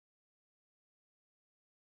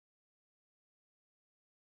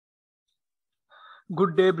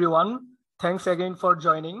Good day, everyone. Thanks again for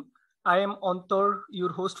joining. I am Antor,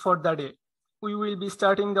 your host for the day. We will be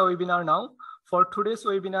starting the webinar now. For today's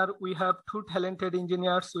webinar, we have two talented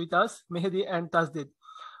engineers with us, Mehdi and Tasdid.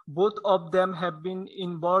 Both of them have been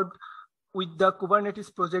involved with the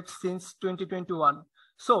Kubernetes project since 2021.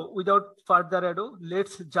 So without further ado,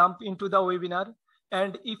 let's jump into the webinar.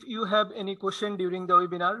 And if you have any question during the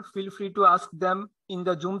webinar, feel free to ask them in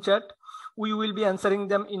the Zoom chat. We will be answering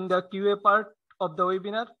them in the QA part of the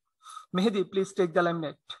webinar. Mehdi, please take the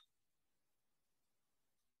limelight.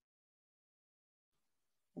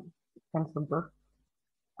 Thanks, Antor.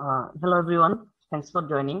 Hello, everyone. Thanks for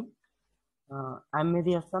joining. I'm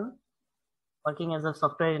Mehdi Hassan, working as a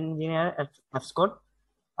software engineer at AppsCode.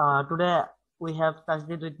 Today, we have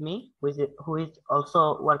Tasdid with me, who is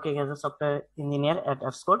also working as a software engineer at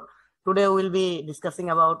AppsCode. Today, we'll be discussing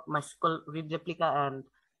about MySQL Read Replica and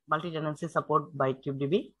multi-tenancy support by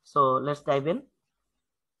KubeDB. So let's dive in.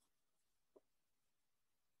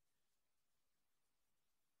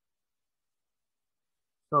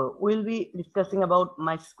 So we'll be discussing about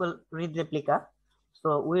MySQL Read Replica.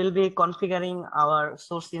 So we'll be configuring our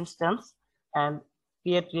source instance and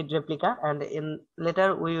create read replica, and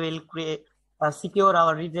later we will create secure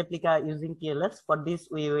our read replica using TLS. For this,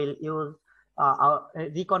 we will use our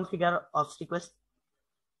reconfigure ops request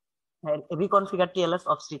and reconfigure TLS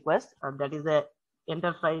ops request. That is a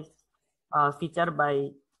enterprise feature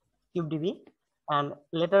by KubeDB, and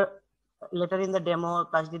later in the demo,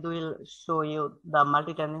 Tashdid will show you the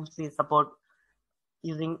multi-tenancy support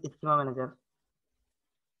using Schema Manager.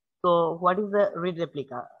 So what is the read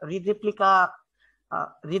replica? Read replica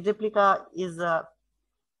is a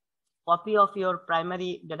copy of your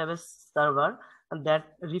primary database server that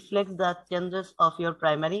reflects the changes of your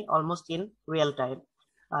primary almost in real time.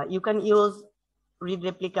 You can use read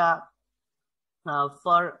replica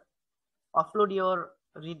for offload your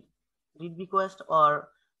read request, or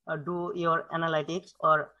do your analytics,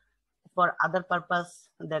 or for other purpose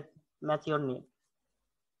that match your need.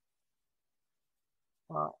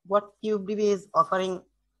 What KubeDB is offering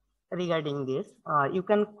regarding this, you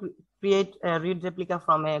can create a read replica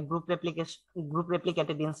from a group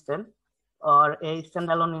replicated instance or a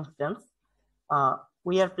standalone instance.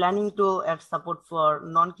 We are planning to add support for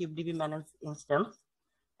non-KubeDB managed instance,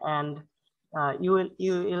 and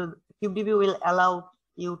KubeDB will allow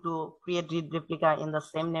you to create read replica in the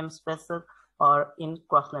same namespaces or in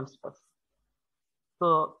cross namespace.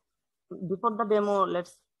 So before the demo,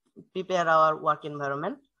 let's prepare our work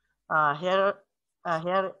environment. Here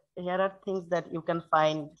are things that you can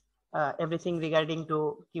find everything regarding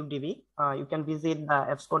to KubeDB. You can visit the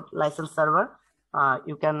AppsCode license server.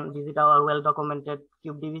 You can visit our well-documented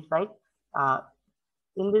KubeDB site.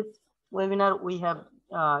 In this webinar, we have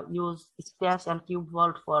used Stash and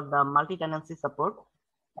KubeVault for the multi-tenancy support.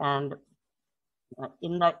 And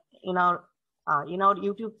in our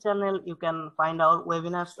YouTube channel, you can find our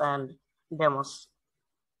webinars and demos.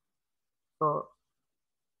 So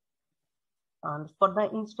for the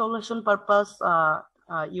installation purpose,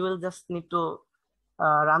 you will just need to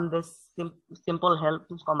run this simple help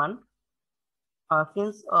command.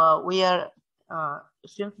 Since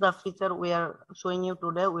the feature we are showing you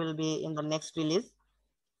today will be in the next release,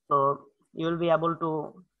 so you will be able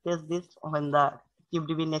to test this when the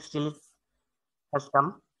KubeDB next release has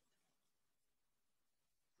come.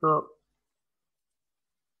 So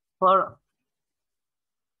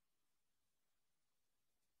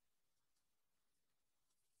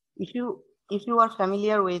if you are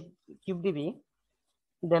familiar with KubeDB,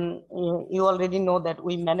 then you already know that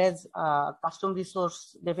we manage custom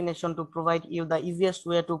resource definition to provide you the easiest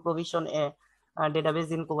way to provision a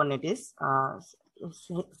database in Kubernetes.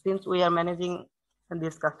 Since we are managing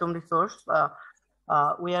this custom resource,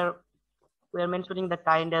 we are mentioning the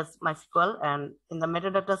kind as MySQL, and in the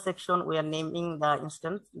metadata section we are naming the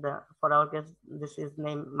instance. For our case, this is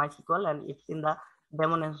named MySQL, and it's in the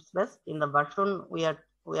demo namespace. In the version, we are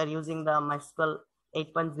using the MySQL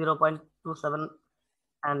 8.0.27,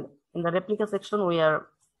 and in the replica section we are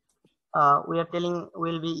telling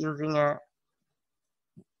we'll be using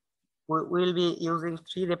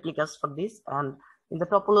 3 replicas for this. And in the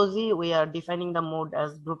topology, we are defining the mode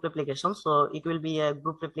as group replication, so it will be a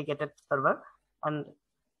group replicated server. And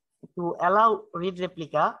to allow read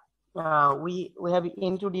replica, we have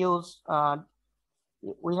introduced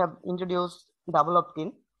double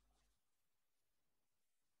opt-in.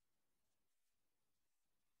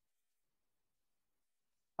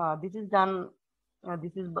 This is done.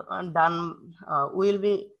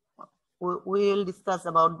 We will discuss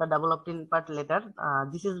about the double opt-in part later.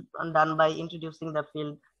 This is done by introducing the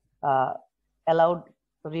field allowed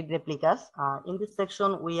read replicas. In this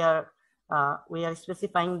section, we are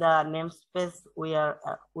specifying the namespace we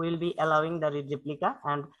will be allowing the read replica,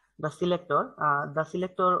 and the selector. The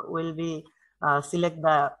selector will be select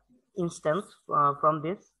the instance from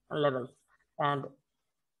these levels. And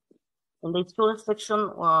in the storage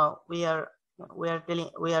section, we're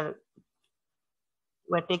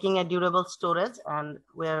taking a durable storage, and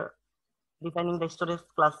we're defining the storage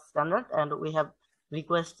class standard, and we have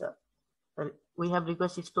request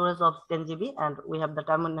storage of 10 GB, and we have the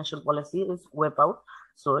termination policy is web out.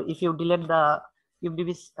 So if you delete the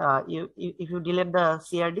KubeDB, if you delete the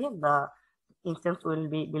CRD, the instance will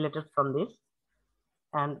be deleted from this.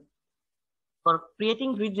 And for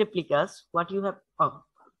creating read replicas, what you have,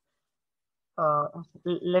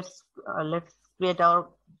 let's create our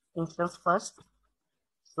instance first.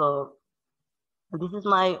 So this is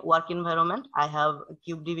my work environment. I have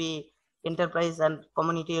KubeDB enterprise and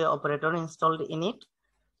community operator installed in it.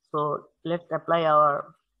 So let's apply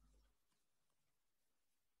our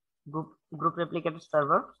group replicated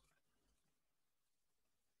server.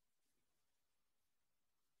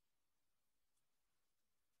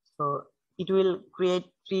 So it will create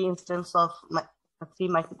three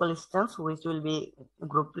MySQL instance, which will be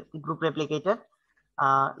group replicated.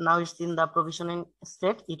 Now it's in the provisioning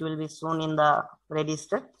state. It will be shown in the ready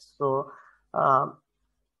state. So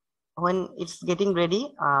when it's getting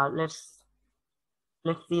ready, let's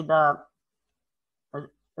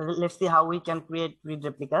see how we can create read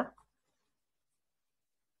replica.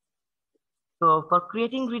 So for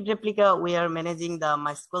creating read replica, we are managing the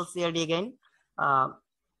MySQL CRD again.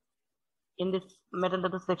 In this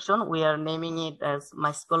metadata section, we are naming it as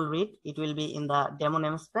MySQL read. It will be in the demo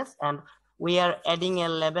namespace, and we are adding a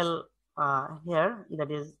label here, that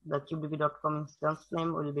is the kubedb.com instance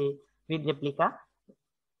name will be read replica.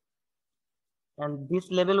 And this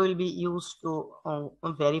label will be used to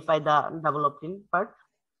verify the double opt-in part.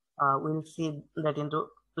 We'll see that into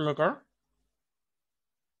later.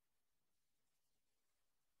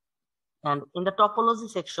 And in the topology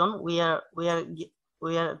section, we are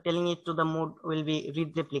telling it to the mode will be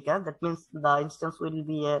read replica. That means the instance will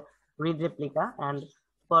be a read replica, and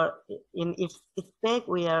for in its spec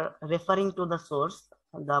we are referring to the source.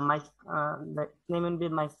 The name will be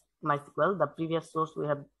MySQL, the previous source we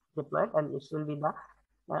have deployed, and it will be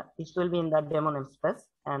in the demo namespace.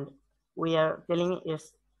 And we are telling it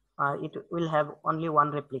will have only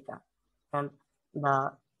one replica, and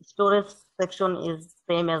the storage section is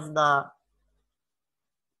same as the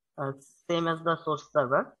source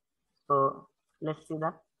server. So let's see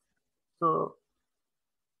that. So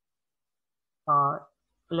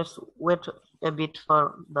let's wait a bit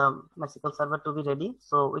for the MySQL server to be ready.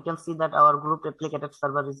 So we can see that our group replicated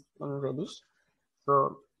server is ready.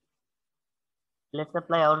 So let's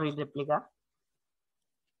apply our read replica.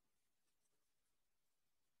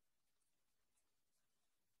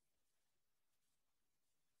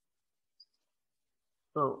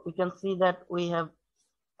 So we can see that we have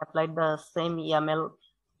applied the same YAML.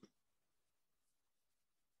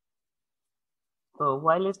 So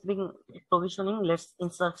while it's being provisioning, let's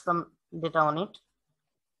insert some data on it.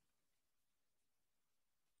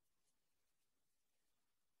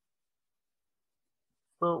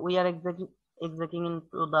 So we are executing into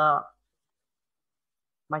the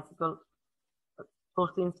MySQL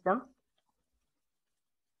source instance.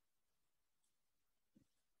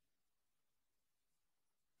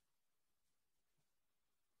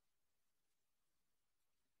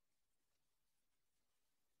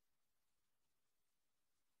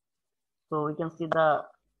 So we can see the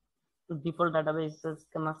default databases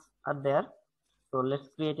schemas are there. So let's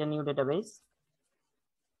create a new database.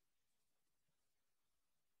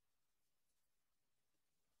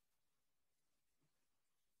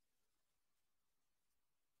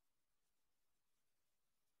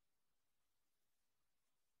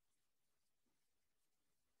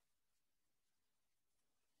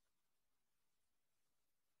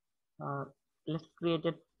 Let's create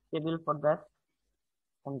a table for that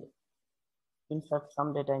and insert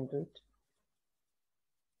some data into it.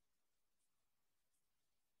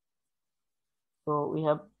 So we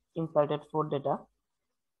have inserted 4 data.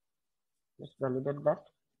 Let's validate that.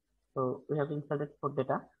 So we have inserted 4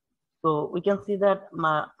 data. So we can see that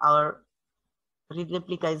our read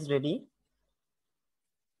replica is ready.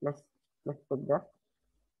 Let's check that.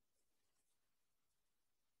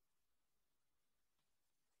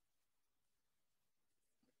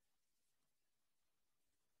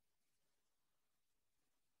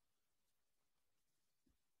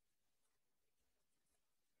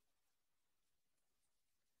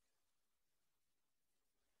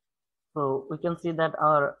 So we can see that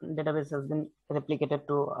our database has been replicated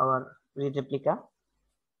to our read replica.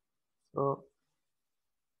 So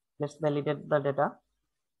let's validate the data.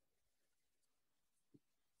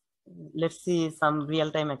 Let's see some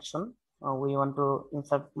real-time action. We want to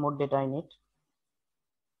insert more data in it.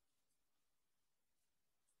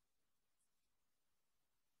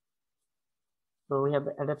 So we have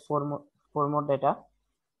added four more data.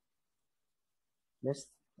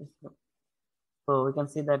 So we can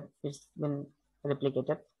see that it's been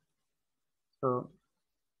replicated. So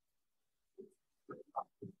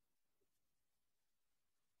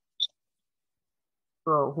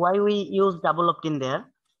why we use double opt-in there?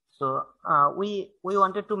 So we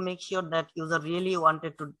wanted to make sure that user really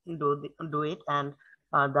wanted to do it, and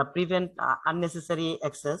the prevent unnecessary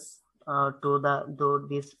access to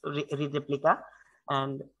this read replica.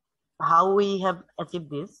 And how we have achieved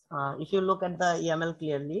this? If you look at the YAML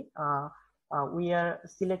clearly, we are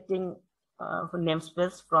selecting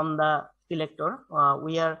namespace from the selector.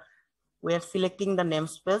 We are selecting the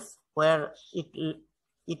namespace where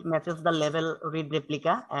it matches the level read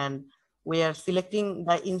replica, and we are selecting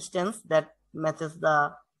the instance that matches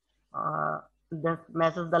the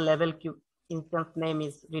level instance name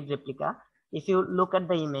is read replica. If you look at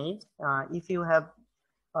the image, if you have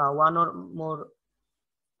one or more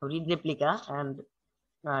read replica, and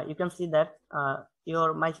you can see that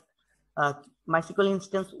your MySQL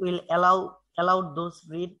instance will allow those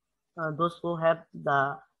those who have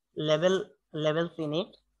the levels in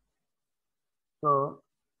it. So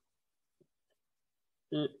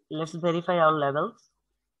let's verify our levels.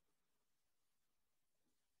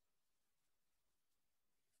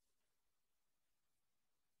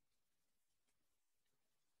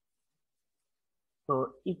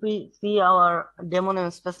 So if we see our demo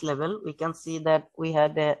namespace level, we can see that we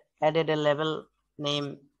had added a level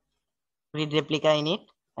name read replica in it.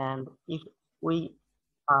 And if we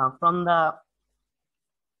from the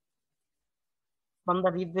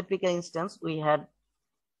read replica instance, we had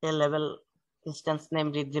a level instance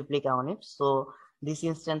name read replica on it. So this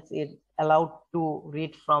instance is allowed to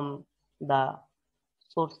read from the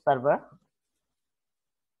source server.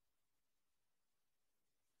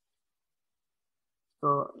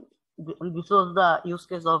 So this was the use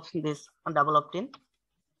case of this double opt-in.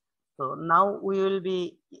 So now we will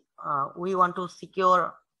be we want to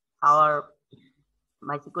secure our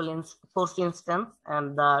MySQL source instance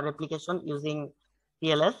and the replication using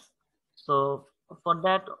TLS. So for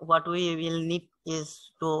that, what we will need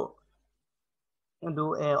is to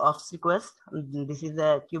do a ops request. This is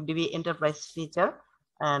a KubeDB enterprise feature,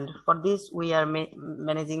 and for this we are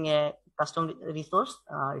managing a custom resource.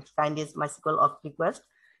 Its kind is MySQL ops request.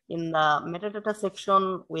 In the metadata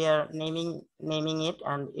section, we are naming it,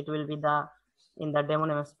 and it will be in the demo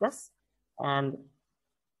namespace. And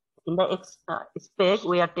in the spec,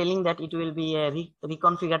 we are telling that it will be a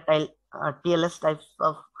reconfigured TLS types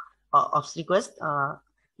of ops request.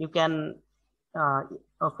 You can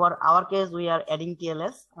for our case, we are adding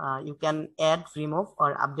TLS. You can add, remove,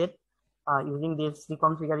 or update using this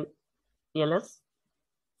reconfigure TLS.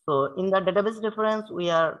 So in the database reference,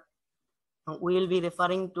 we will be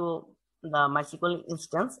referring to the MySQL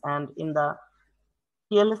instance, and in the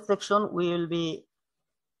TLS section, we will be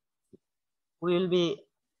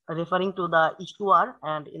referring to the issuer,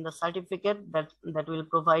 and in the certificate that will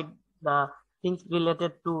provide the things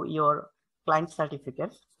related to your client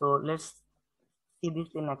certificate. So let's see this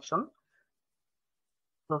in action.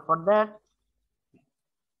 So for that,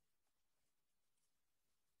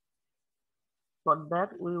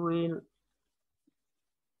 we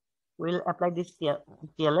will apply this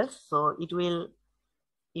TLS. So it will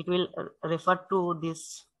refer to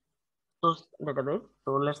this source database.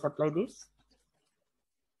 So let's apply this.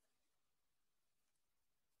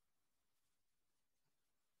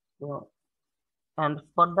 So, and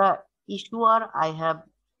for the issuer, I have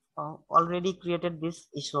already created this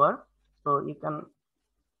issuer. So you can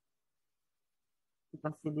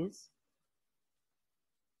see this.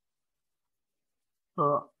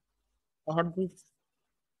 So I have this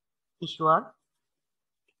issuer,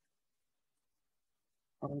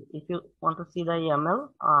 and if you want to see the YAML,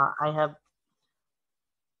 I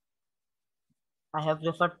have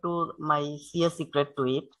referred to my CS secret to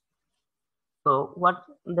it. So what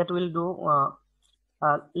that will do,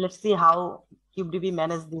 let's see how KubeDB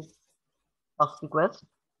manages this ops request.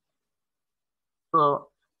 So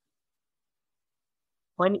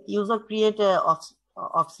when user create a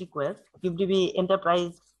ops request, KubeDB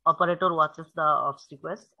enterprise operator watches the ops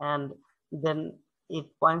request, and then it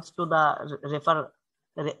points to the refer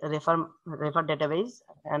database,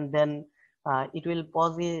 and then it will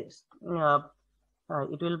pause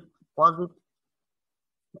pause it,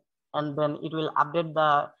 and then it will update the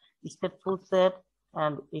stateful set,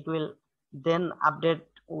 and it will then update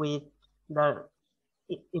with the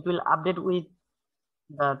it will update with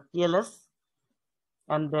the TLS,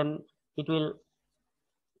 and then it will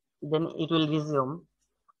resume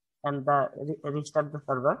and restart the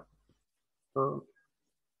server. So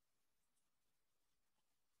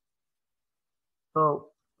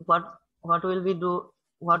what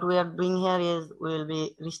we are doing here is we will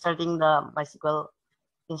be restarting the MySQL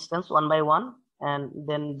instance one by one, and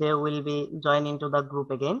then they will be joined into the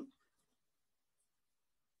group again.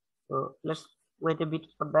 So let's wait a bit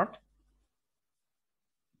for that.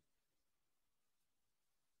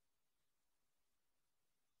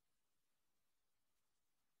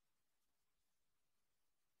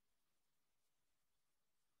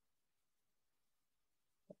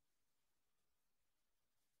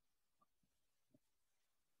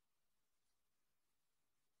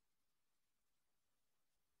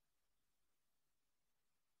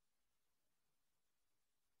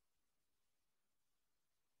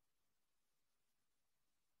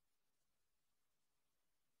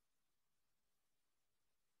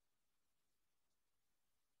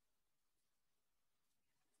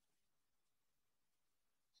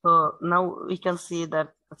 So now we can see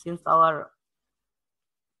that since our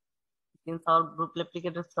group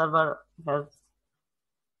replicator server has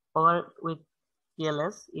powered with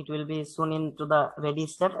TLS, it will be soon into the ready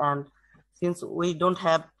state. And since we don't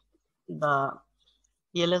have the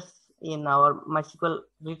TLS in our MySQL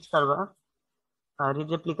read server, read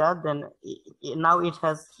replica, then now it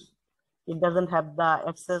doesn't have the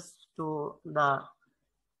access to the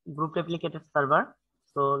group replicated server.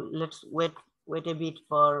 So let's wait a bit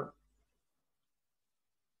for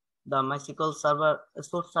the MySQL server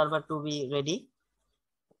source server to be ready.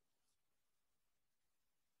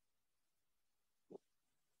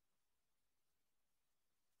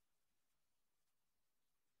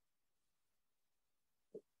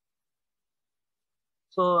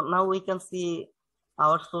 So now we can see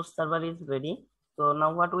our source server is ready. So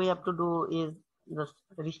now what we have to do is just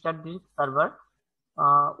restart this server.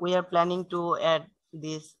 We are planning to add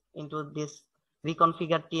this into this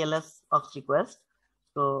reconfigure TLS of request.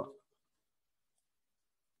 So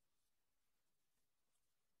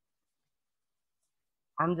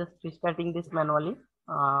I'm just restarting this manually.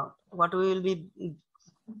 What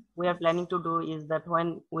we are planning to do is that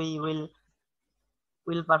when we will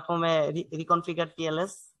perform a reconfigure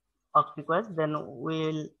TLS of request, then we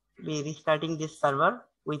will be restarting this server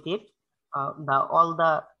with it. All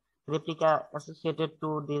the replica associated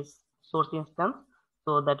to this source instance,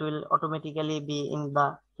 so that will automatically be in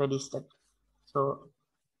the ready state. So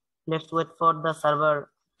let's wait for the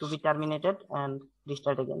server to be terminated and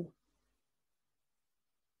restart again.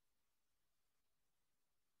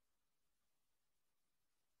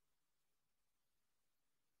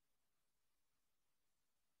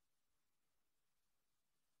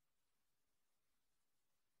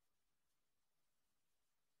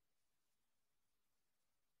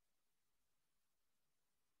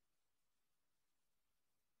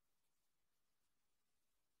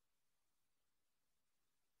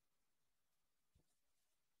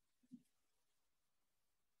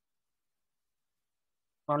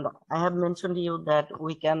 And I have mentioned to you that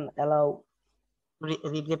we can allow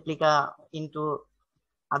read replica into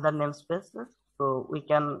other namespaces. So we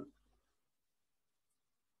can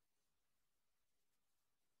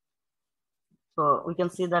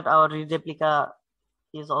see that our read replica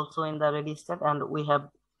is also in the ready state, and we have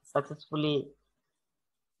successfully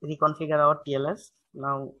reconfigured our TLS.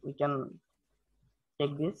 Now we can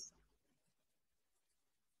take this.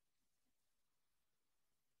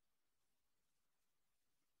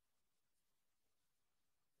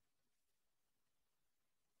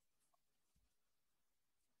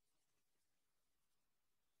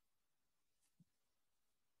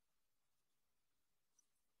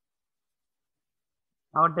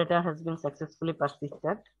 Our data has been successfully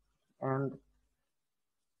persisted, and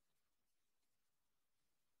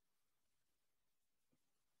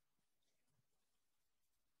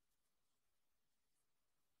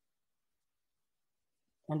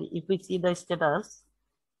if we see the status,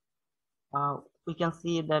 we can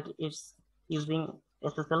see that it's using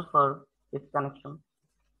SSL for its connection.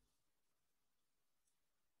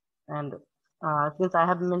 And since I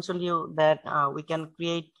have mentioned you that we can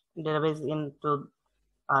create database into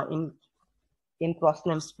in cross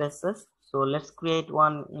namespaces, so let's create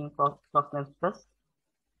one in cross namespace.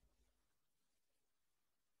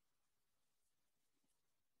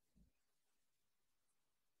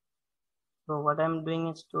 So what I'm doing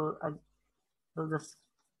is to do this.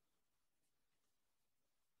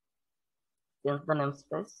 change the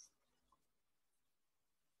namespace.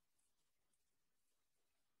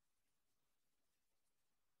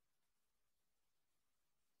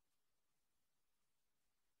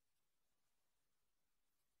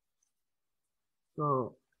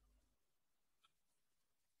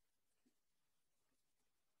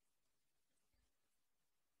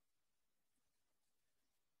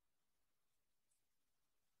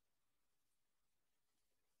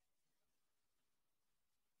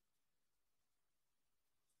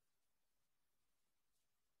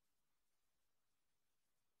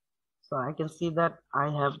 So I can see that I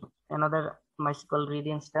have another MySQL read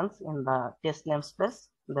instance in the test namespace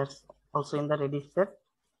that's also in the ready state.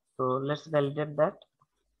 So let's validate that.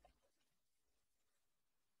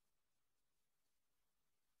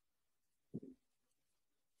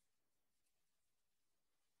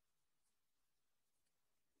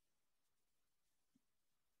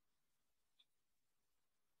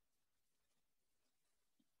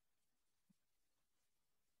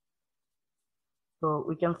 So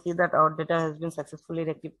we can see that our data has been successfully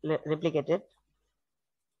replicated.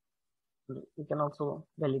 We can also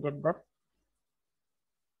validate that.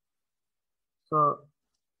 So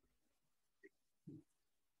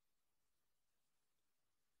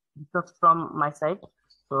this is from my side.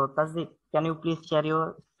 So Tasdeep, can you please share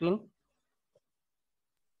your screen?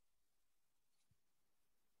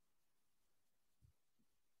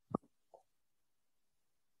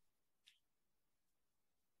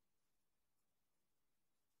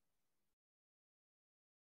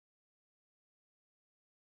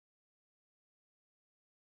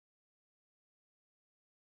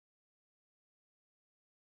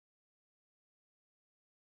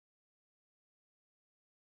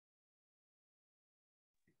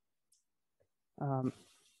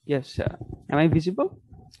 Yes, am I visible?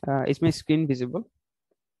 Is my screen visible?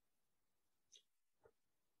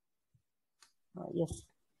 Yes.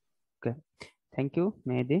 Okay, thank you,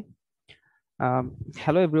 Mehdi.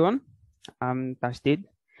 Hello, everyone. I'm Tashdid,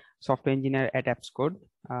 software engineer at AppsCode.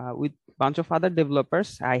 With a bunch of other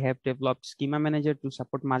developers, I have developed Schema Manager to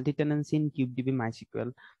support multi-tenancy in KubeDB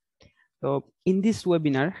MySQL. So in this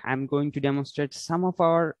webinar, I'm going to demonstrate some of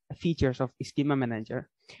our features of Schema Manager.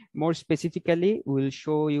 More specifically, we'll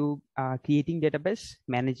show you creating database,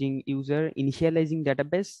 managing user, initializing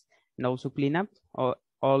database, and also cleanup,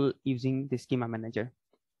 all using the Schema Manager.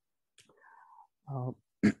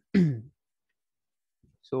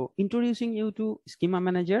 So introducing you to Schema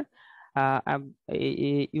Manager,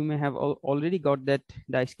 you may have already got that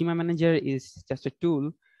the Schema Manager is just a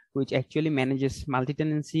tool which actually manages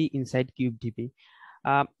multi-tenancy inside KubeDB.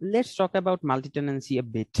 Let's talk about multi-tenancy a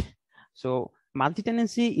bit. So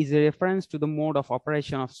multi-tenancy is a reference to the mode of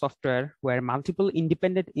operation of software where multiple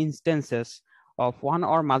independent instances of one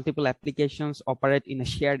or multiple applications operate in a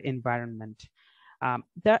shared environment.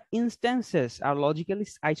 The instances are logically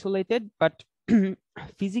isolated, but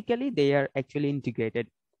physically they are actually integrated.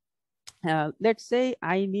 Let's say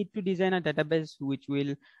I need to design a database which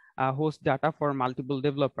will host data for multiple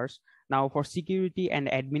developers. Now for security and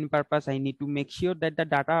admin purpose, I need to make sure that the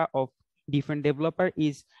data of different developer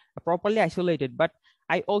is properly isolated, but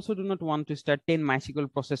I also do not want to start 10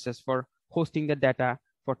 MySQL processes for hosting the data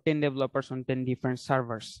for 10 developers on 10 different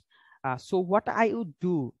servers. So what I would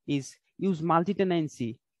do is use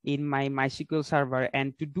multi-tenancy in my MySQL server,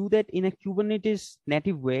 and to do that in a Kubernetes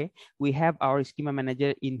native way, we have our Schema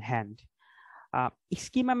Manager in hand.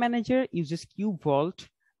 Schema Manager uses Kube Vault,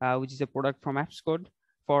 which is a product from AppsCode,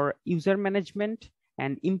 for user management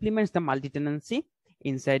and implements the multi-tenancy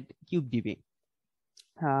inside KubeDB.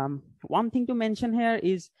 One thing to mention here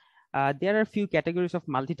is there are a few categories of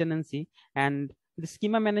multi-tenancy, and the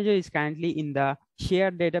Schema Manager is currently in the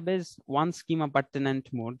shared database one schema per tenant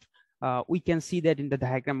mode. We can see that in the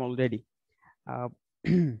diagram already.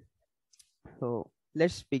 So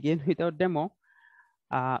let's begin with our demo.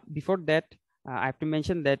 Before that, I have to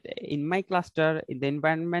mention that in my cluster, in the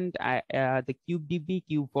environment, the KubeDB,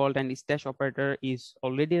 Kube Vault, and stash operator is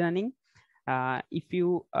already running. If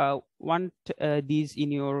you want these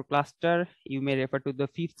in your cluster, you may refer to the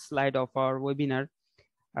 5th slide of our webinar.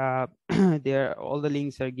 There, all the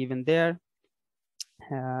links are given there.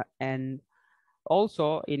 And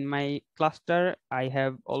also in my cluster, I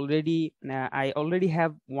already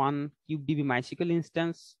have one KubeDB MySQL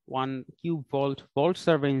instance, one Kube Vault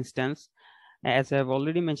server instance. As I've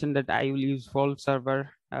already mentioned that I will use Vault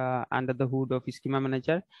server under the hood of Schema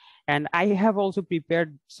Manager. And I have also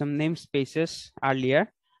prepared some namespaces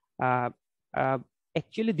earlier.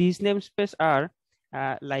 Actually, these namespaces are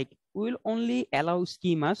like, we will only allow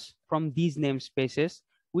schemas from these namespaces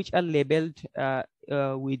which are labeled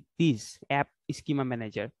with this app Schema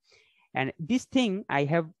Manager. And this thing I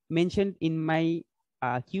have mentioned in my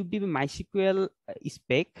KubeDB MySQL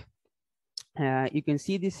spec. You can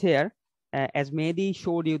see this here. As Mehdi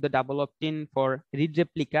showed you the double opt-in for read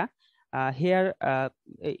replica. Here,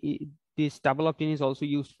 this double opt-in is also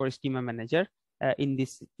used for schema manager in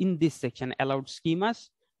this section, allowed schemas,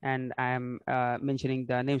 and I am mentioning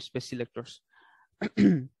the namespace selectors.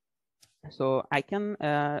 So I can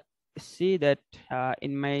see that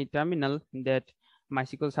in my terminal that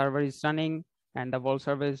MySQL server is running and the Vault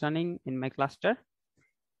server is running in my cluster.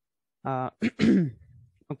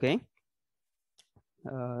 Okay.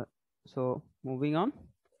 So moving on.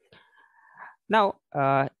 Now,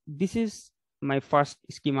 this is my first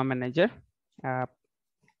schema manager.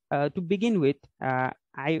 To begin with,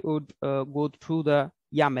 I would go through the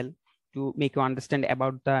YAML to make you understand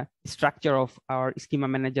about the structure of our schema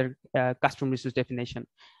manager custom resource definition.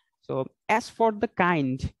 So as for the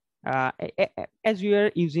kind, as we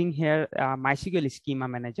are using here MySQL schema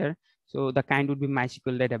manager, so the kind would be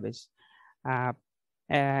MySQL database.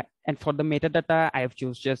 And for the metadata, I have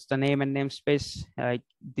choose just the name and namespace.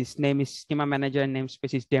 This name is schema manager and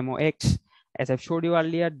namespace is demo X. As I've showed you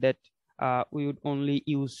earlier, that we would only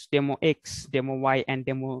use demo X, demo Y, and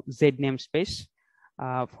demo Z namespace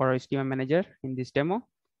for our schema manager in this demo.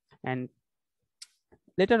 And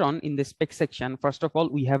later on in the spec section, first of all,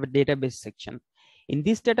 we have a database section. In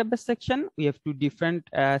this database section, we have two different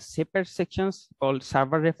separate sections called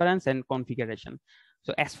server reference and configuration.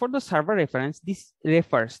 So as for the server reference, this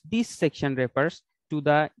section refers to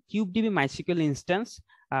the KubeDB MySQL instance,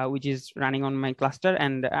 which is running on my cluster,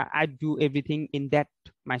 and I do everything in that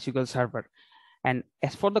MySQL server. And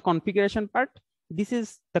as for the configuration part, this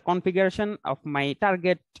is the configuration of my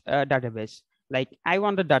target database. Like I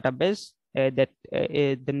want a database that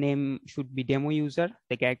the name should be demo user,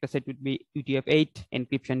 the character set would be UTF-8,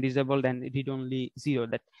 encryption disabled, and read-only 0.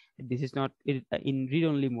 That this is not in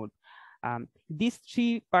read-only mode. These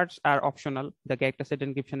three parts are optional, the character set,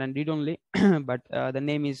 encryption, and read-only, but the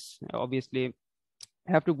name is obviously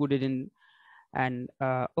have to put it in. And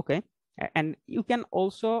okay, and you can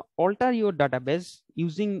also alter your database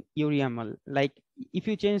using your YAML. Like if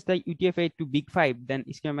you change the UTF-8 to Big 5, then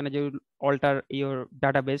schema manager will alter your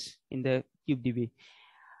database in the KubeDB.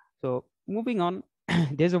 So moving on,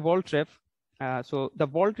 there's a Vault ref. So the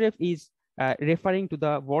Vault ref is referring to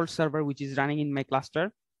the Vault server which is running in my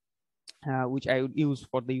cluster, which I would use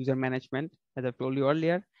for the user management, as I've told you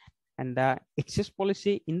earlier. And the access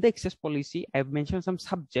policy, in the access policy, I've mentioned some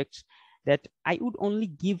subjects that I would only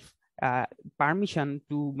give permission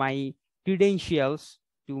to my credentials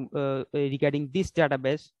to regarding this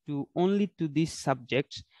database to only to these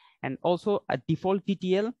subjects, and also a default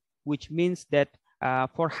TTL, which means that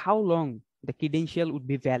for how long the credential would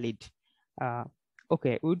be valid.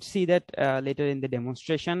 Okay, we would see that later in the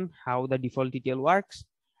demonstration how the default TTL works.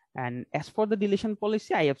 And as for the deletion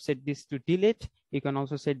policy, I have set this to delete. You can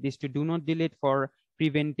also set this to do not delete for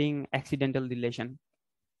preventing accidental deletion.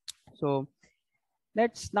 So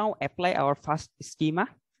let's now apply our first schema.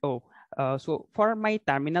 So for my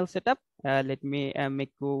terminal setup, let me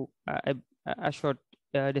make you a short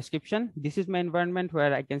description. This is my environment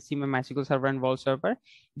where I can see my MySQL server and Vault server.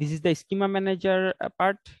 This is the schema manager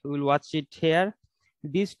part. We will watch it here.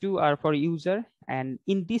 These two are for user, and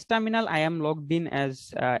in this terminal I am logged in as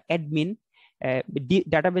admin,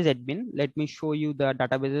 database admin. Let me show you the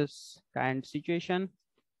databases current situation.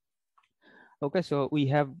 Okay, so we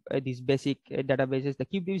have these basic databases. The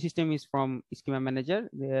KubeDB system is from schema manager.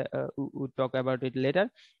 We'll talk about it later,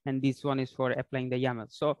 and this one is for applying the YAML.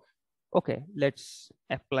 So okay, let's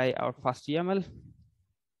apply our first YAML.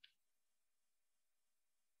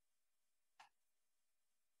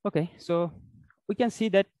 Okay, so we can see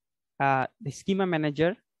that the schema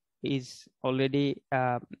manager is already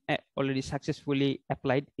successfully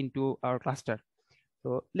applied into our cluster.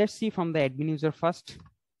 So let's see from the admin user first.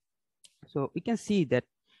 So we can see that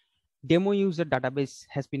demo user database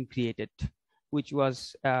has been created, which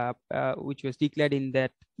was declared in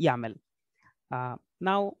that YAML.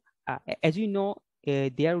 Now, as you know,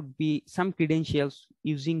 there would be some credentials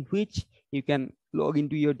using which you can log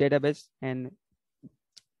into your database and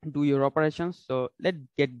do your operations. So let's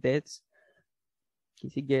get this.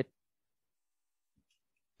 Get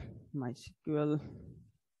MySQL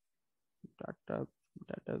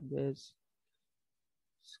database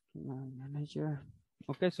schema manager.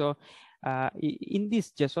 Okay, so in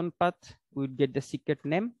this JSON path, we would get the secret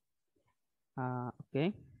name.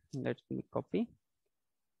 Okay, let me copy.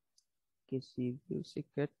 Okay, view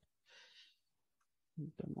secret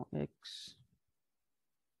demo X.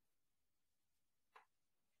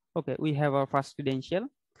 Okay, we have our first credential.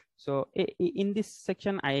 So in this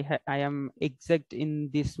section, I am exact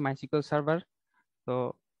in this MySQL server.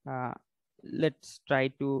 So let's try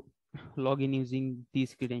to log in using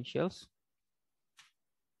these credentials.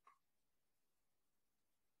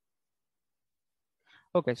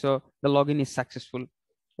 Okay, so the login is successful.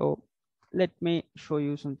 So let me show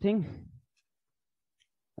you something.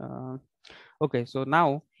 Okay, so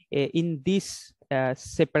now in this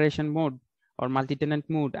separation mode or multi-tenant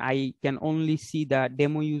mode, I can only see the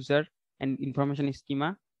demo user and information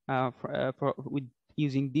schema with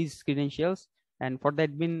using these credentials. And for the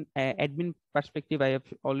admin perspective, I have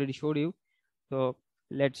already showed you. So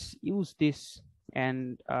let's use this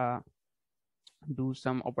and do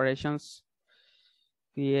some operations.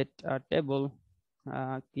 Create a table,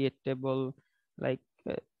 like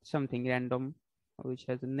something random which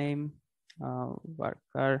has a name,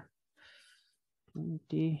 worker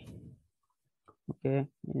 20. Okay,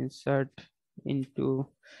 insert into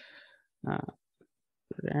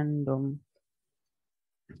random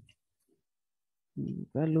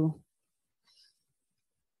value.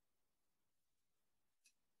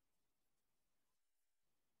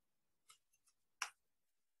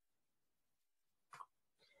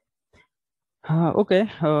 Okay,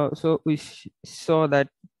 so we saw that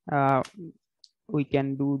we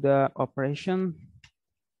can do the operation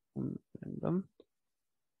random.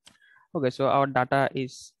 Okay, so our data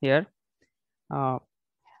is here.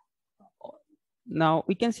 Now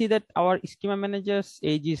we can see that our schema manager's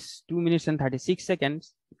age is 2 minutes and 36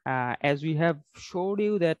 seconds. As we have showed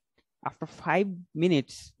you that after 5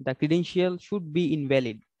 minutes, the credential should be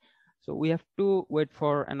invalid. So we have to wait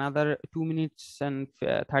for another 2 minutes and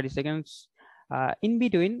 30 seconds. In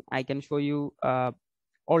between, I can show you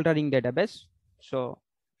altering database. So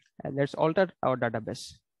let's alter our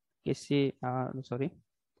database. Okay, sorry.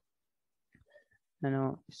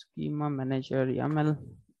 Schema manager YAML.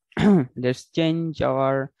 Let's change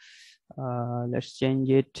our let's change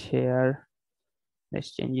it here.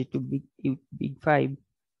 Let's change it to big 5.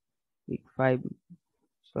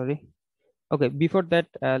 Sorry. Okay, before that,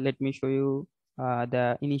 let me show you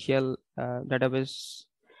the initial database.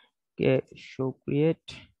 Okay, show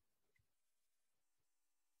create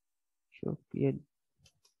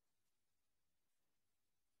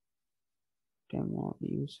demo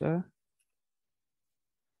user.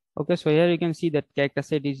 Okay, so here you can see that character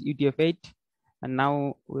set is UTF-8, and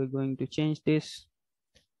now we're going to change this,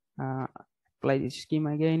 apply the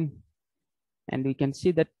schema again, and we can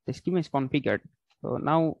see that the schema is configured. So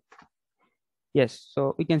now, yes,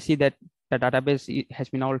 so we can see that the database has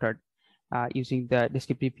been altered using the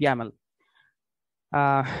descriptive YAML.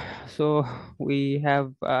 So we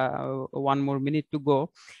have 1 more minute to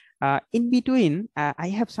go. In between, I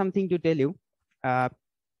have something to tell you.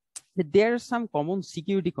 There are some common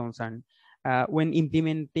security concern when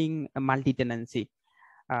implementing a multi-tenancy,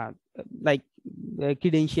 like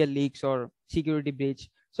credential leaks or security breach.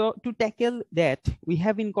 So to tackle that, we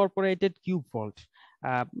have incorporated KubeVault.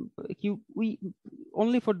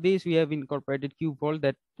 Only for this we have incorporated KubeVault,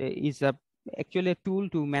 that is actually a tool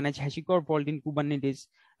to manage HashiCorp Vault in Kubernetes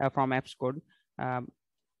from AppsCode.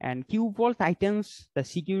 And KubeVault tightens the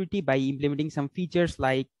security by implementing some features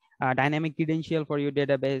like dynamic credential for your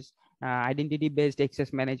database, identity-based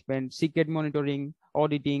access management, secret monitoring,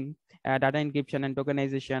 auditing, data encryption and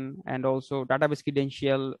tokenization, and also database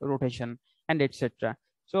credential rotation, and etc.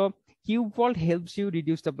 So KubeVault helps you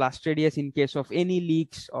reduce the blast radius in case of any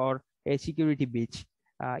leaks or a security breach.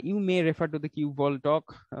 You may refer to the KubeVault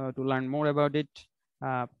talk to learn more about it,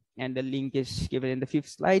 and the link is given in the 5th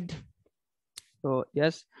slide. So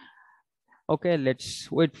yes. Okay,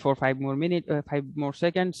 let's wait for 5 more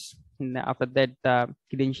seconds. And after that, the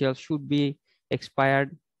credentials should be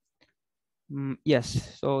expired.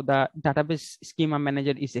 Yes, so the database schema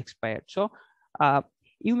manager is expired. So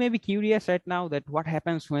you may be curious right now that what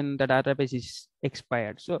happens when the database is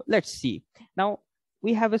expired. So let's see. Now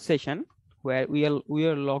we have a session where we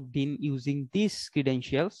are logged in using these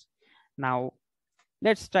credentials. Now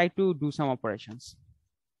let's try to do some operations.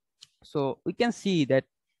 So we can see that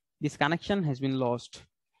this connection has been lost.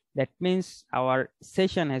 That means our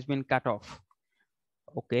session has been cut off.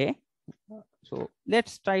 Okay, so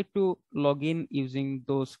let's try to log in using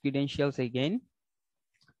those credentials again.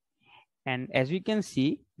 And as we can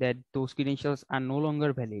see that those credentials are no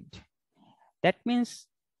longer valid. That means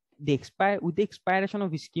with the expiration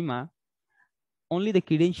of the schema, only the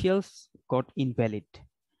credentials got invalid.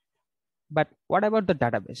 But what about the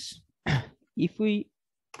database? If we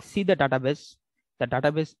see the database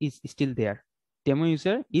is still there. Demo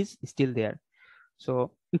user is still there.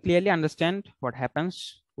 So we clearly understand what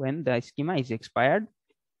happens when the schema is expired.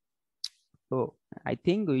 So I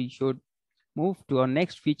think we should move to our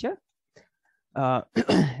next feature,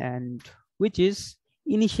 and which is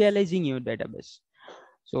initializing your database.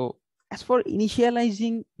 So as for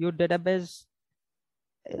initializing your database,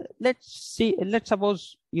 let's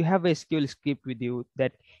suppose you have a SQL script with you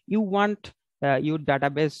that you want your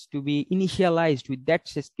database to be initialized with that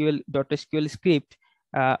SQL script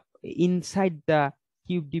inside the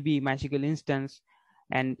KubeDB MySQL instance,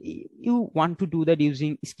 and you want to do that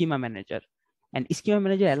using Schema Manager, and Schema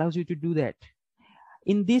Manager allows you to do that.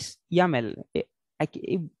 In this YAML,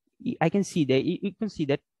 I can see that you can see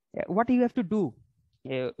that what you have to do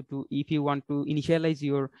if you want to initialize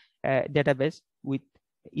your database with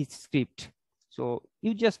its script. So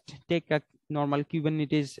you just take a normal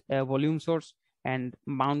Kubernetes volume source and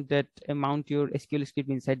mount your SQL script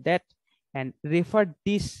inside that, and refer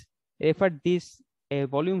this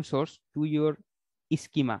volume source to your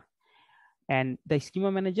schema, and the Schema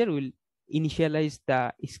Manager will initialize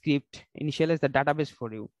the database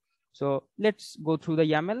for you. So let's go through the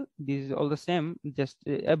YAML. This is all the same, just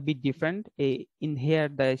a bit different. In here,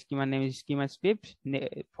 the schema name is schema script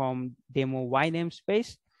from demo y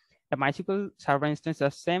namespace. The MySQL server instance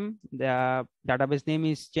is same. The database name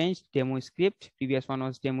is changed, demo script. Previous one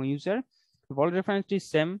was demo user. The vault reference is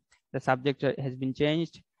same. The subject has been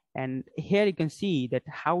changed. And here you can see that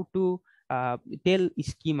how to tell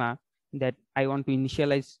schema that I want to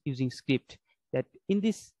initialize using script. That in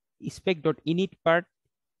this spec.init part,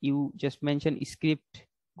 you just mention script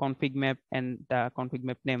config map and the config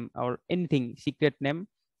map name or anything secret name.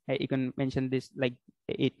 You can mention this like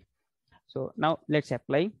it. So now let's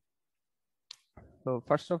apply. So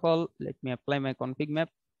first of all, let me apply my config map.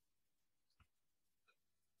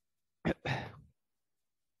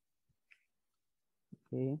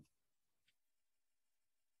 Okay.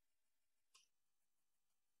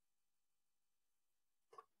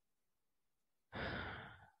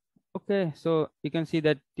 Okay, so you can see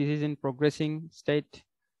that this is in progressing state,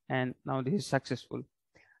 and now this is successful.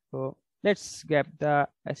 So let's grab the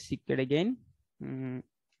secret again.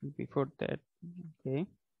 Before that, okay.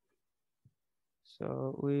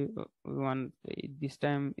 So we want this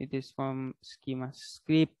time it is from schema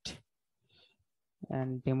script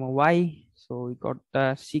and demo y. So we got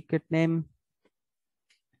the secret name,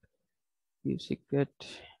 use secret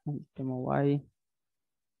and demo y.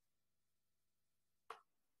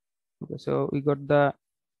 Okay, so we got the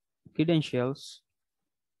credentials.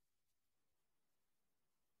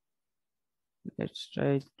 Let's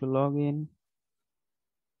try to log in.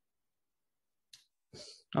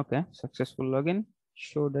 Okay, successful login.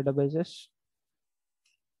 Show databases.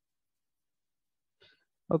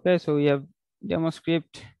 Okay, so we have demo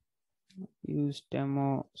script. Use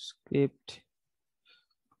demo script.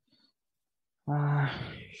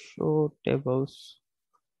 Show tables.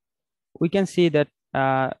 We can see that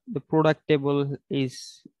the product table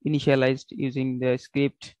is initialized using the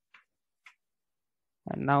script.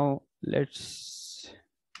 And now let's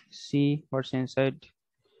see what's inside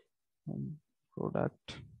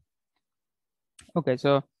product. Okay,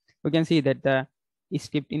 so we can see that the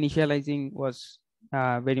script initializing was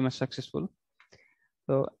very much successful.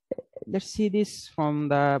 So let's see this from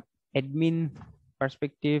the admin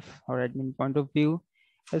perspective or admin point of view.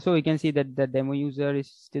 So we can see that the demo user is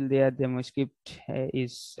still there, demo script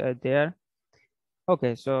is there.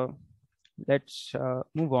 Okay, so let's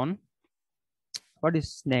move on. What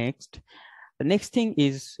is next? The next thing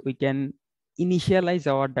is we can initialize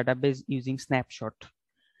our database using snapshot.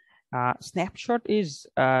 Snapshot is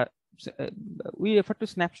we refer to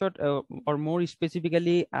snapshot or more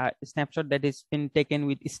specifically snapshot that has been taken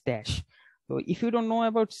with stash. So if you don't know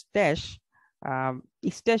about stash,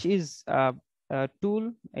 stash is a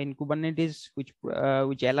tool in Kubernetes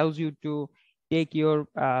which allows you to take your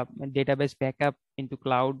database backup into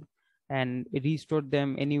cloud and restore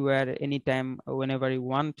them anywhere, anytime, whenever you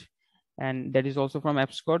want. And that is also from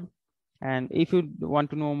AppsCode. And if you want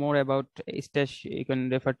to know more about stash, you can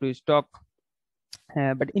refer to his talk.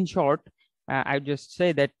 But in short, I just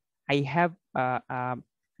say that I have a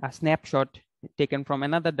snapshot taken from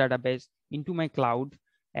another database into my cloud,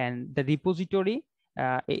 and the repository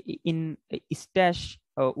in stash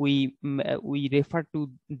we refer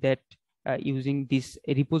to that using this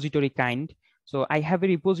repository kind. So I have a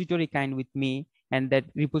repository kind with me, and that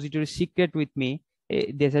repository secret with me.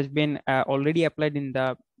 This has been already applied in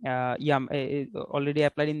the already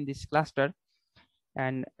applied in this cluster,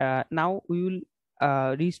 and now we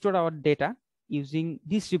will restore our data using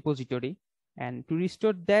this repository. And to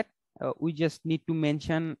restore that, we just need to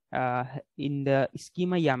mention in the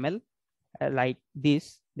schema YAML like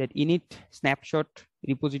this, that init snapshot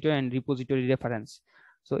repository and repository reference.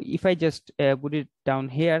 So if I just put it down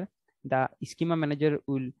here, the schema manager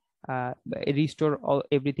will restore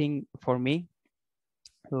everything for me.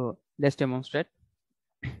 So let's demonstrate.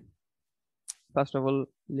 First of all,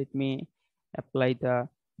 let me apply the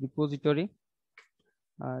repository.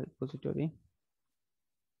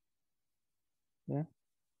 Yeah,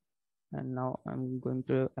 and now I'm going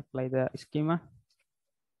to apply the schema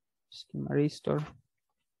restore.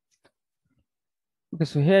 Okay,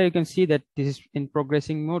 so here you can see that this is in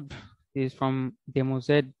progressing mode. This is from demo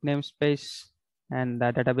Z namespace, and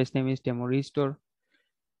the database name is demo restore.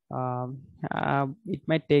 It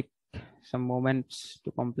might take some moments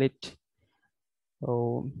to complete,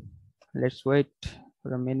 so let's wait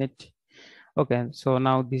for a minute. Okay, so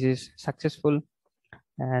now this is successful,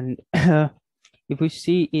 and if we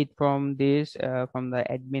see it from this from the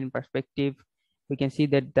admin perspective, we can see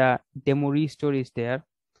that the demo restore is there.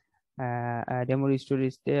 Demo restore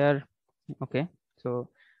is there. Okay, so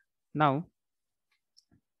now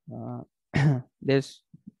let's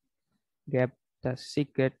grab the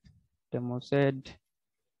secret demo Z.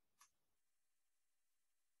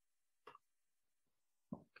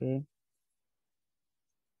 Okay,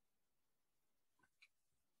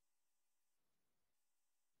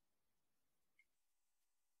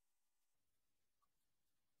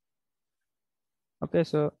 okay,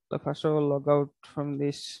 so first of all, log out from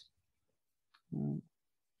this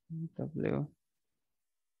W.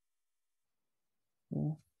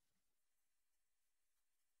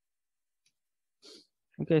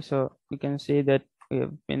 Okay, so you can see that we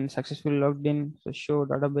have been successfully logged in. So show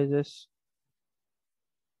databases,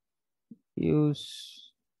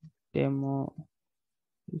 use demo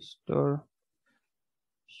restore,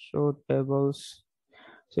 show tables.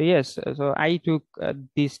 So yes, so I took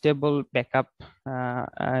this table backup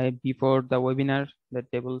before the webinar. The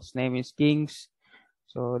table's name is Kings.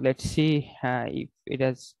 So let's see if it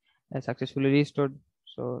has successfully restored.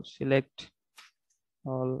 So select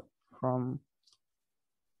all from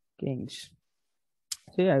Kings.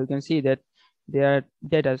 So yeah, you can see that there are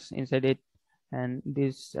data inside it, and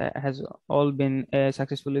this has all been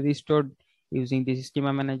successfully restored using this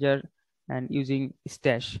schema manager and using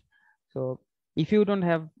stash. So if you don't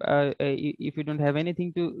have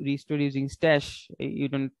anything to restore using stash, you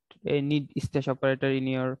don't need stash operator in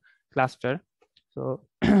your cluster. So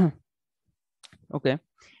okay,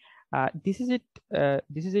 this is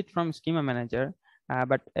it from schema manager.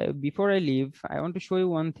 But before I leave, I want to show you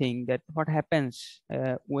one thing, that what happens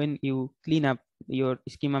when you clean up your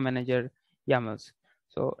schema manager YAMLs.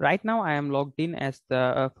 So right now I am logged in as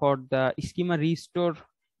the for the schema restore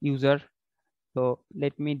user. So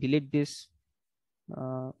let me delete this.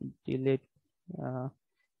 Delete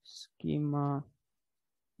schema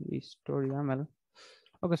restore YAML.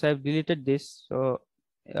 Okay, so I've deleted this. So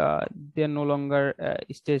they no longer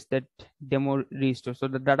states that demo restore. So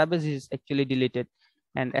the database is actually deleted.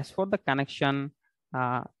 And as for the connection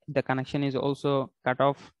is also cut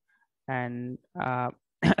off. And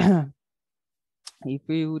if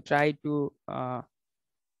we try to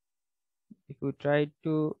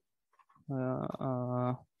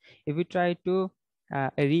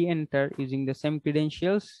re-enter using the same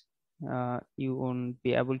credentials, you won't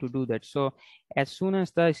be able to do that. So as soon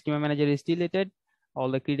as the schema manager is deleted,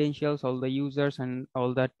 all the credentials, all the users, and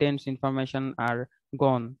all the tenants information are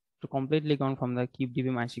gone, completely gone from the KubeDB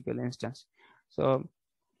MySQL instance. So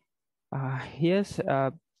yes,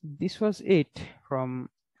 this was it from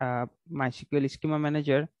MySQL schema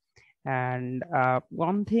manager. And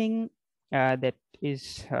one thing that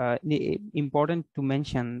is important to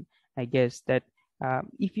mention, I guess, that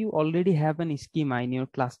if you already have an schema in your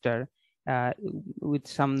cluster with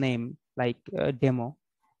some name like demo,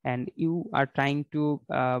 and you are trying to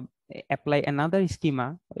apply another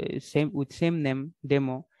schema with same name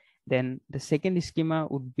demo, then the second schema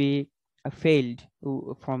would be failed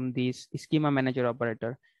from this schema manager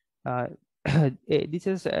operator. This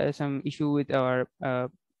is some issue with our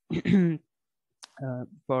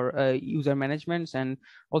for user managements, and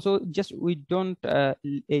also just we don't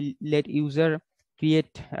let user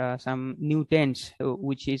create some new tenants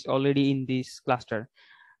which is already in this cluster.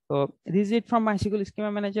 So this is it from MySQL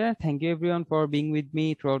schema manager. Thank you everyone for being with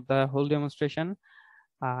me throughout the whole demonstration.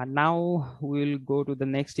 Now we'll go to the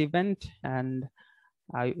next event, and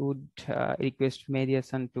I would request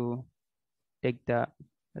Mediason to take the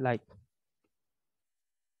light.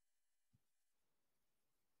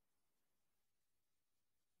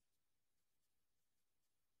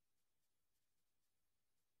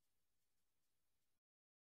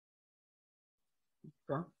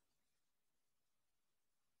 Okay.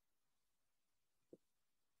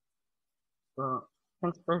 So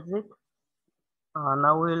thanks, Pratik.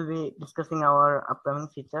 Now we will be discussing our upcoming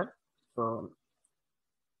feature. So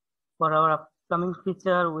for our upcoming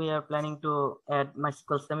feature, we are planning to add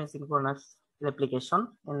MySQL semi-synchronous replication.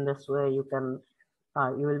 In this way, you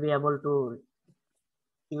will be able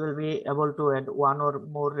to add one or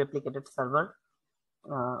more replicated server.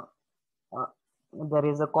 There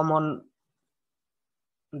is a common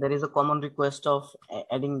request of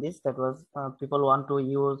adding this. That was people want to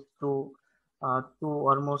use two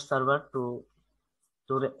or more server to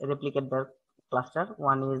replicate their cluster.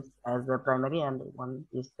 One is as a primary and one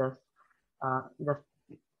is just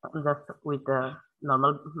with a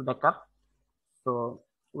normal backup. So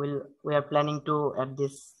we are planning to add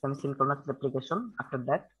this semi-synchronous replication after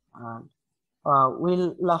that.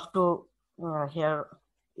 We'll love to hear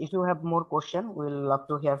if you have more question. We'll love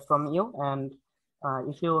to hear from you, and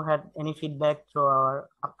if you had any feedback through our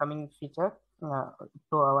upcoming feature,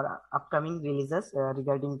 to our upcoming releases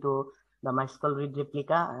regarding to the MySQL Read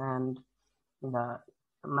Replica and the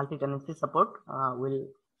multi-tenancy support, we'll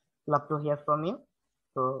love to hear from you.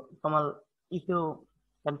 So Kamal, if you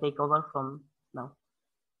can take over from now.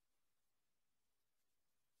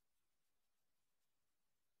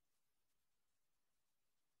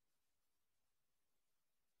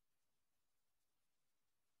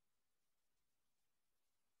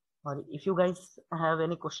 Or if you guys have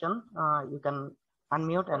any question, you can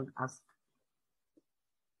unmute and ask.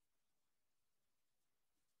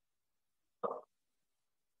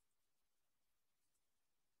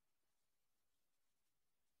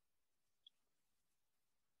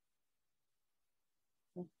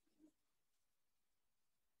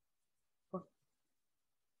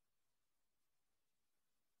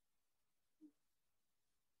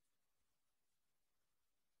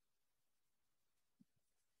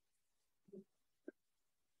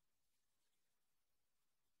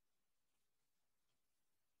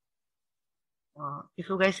 If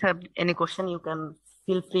you guys have any question, you can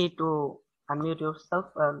feel free to unmute yourself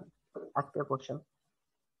and ask your question.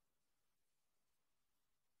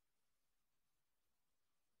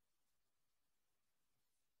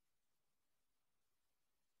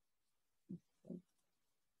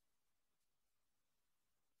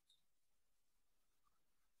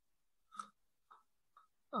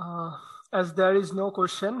 As there is no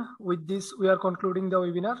question, with this we are concluding the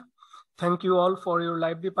webinar. Thank you all for your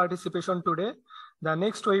lively participation today. The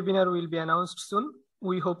next webinar will be announced soon.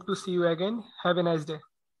 We hope to see you again. Have a nice day.